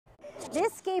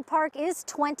This skate park is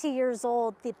 20 years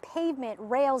old. The pavement,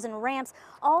 rails, and ramps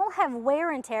all have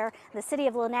wear and tear. The city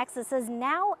of Lenexa says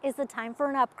now is the time for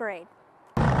an upgrade.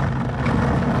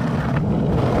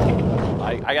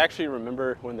 I actually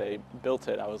remember when they built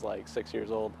it, I was like 6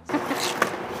 years old.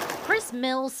 Chris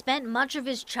Mills spent much of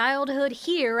his childhood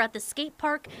here at the skate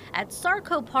park at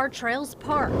Sar-Ko-Par Trails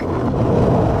Park.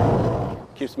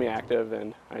 Keeps me active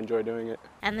and I enjoy doing it.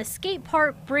 And the skate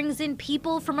park brings in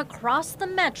people from across the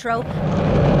metro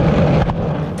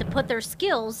to put their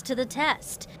skills to the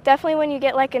test. Definitely when you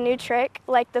get like a new trick,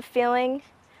 like the feeling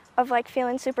of like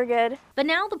feeling super good. But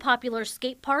now the popular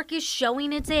skate park is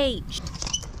showing its age.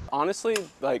 Honestly,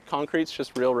 like concrete's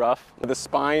just real rough. The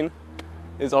spine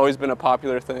has always been a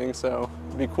popular thing, so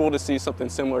it'd be cool to see something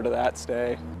similar to that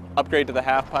stay. Upgrade to the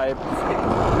half pipe.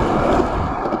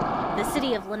 The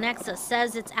city of Lenexa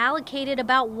says it's allocated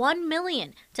about $1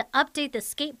 million to update the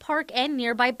skate park and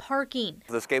nearby parking.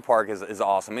 The skate park is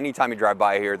awesome. Anytime you drive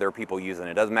by here, there are people using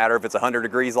it. It doesn't matter if it's 100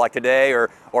 degrees like today or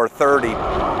 30.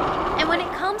 And when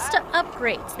it comes to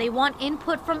upgrades, they want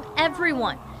input from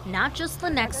everyone, not just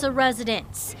Lenexa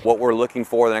residents. What we're looking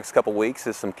for the next couple weeks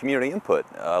is some community input,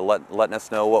 letting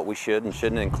us know what we should and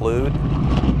shouldn't include,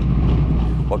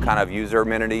 what kind of user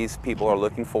amenities people are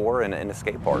looking for in a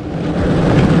skate park.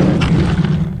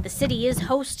 The city is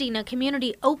hosting a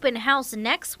community open house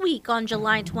next week on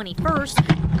July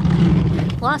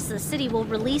 21st. Plus, the city will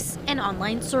release an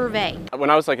online survey.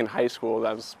 When I was like in high school,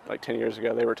 that was like 10 years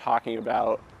ago, they were talking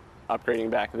about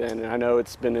upgrading back then, and I know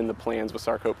it's been in the plans with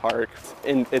Sar-Ko Park,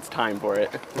 and it's time for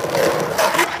it.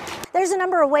 There's a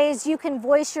number of ways you can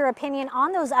voice your opinion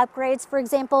on those upgrades. For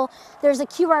example, there's a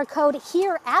QR code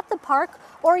here at the park,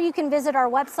 or you can visit our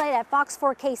website at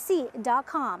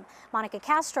fox4kc.com. Monica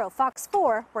Castro, Fox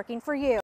 4, working for you.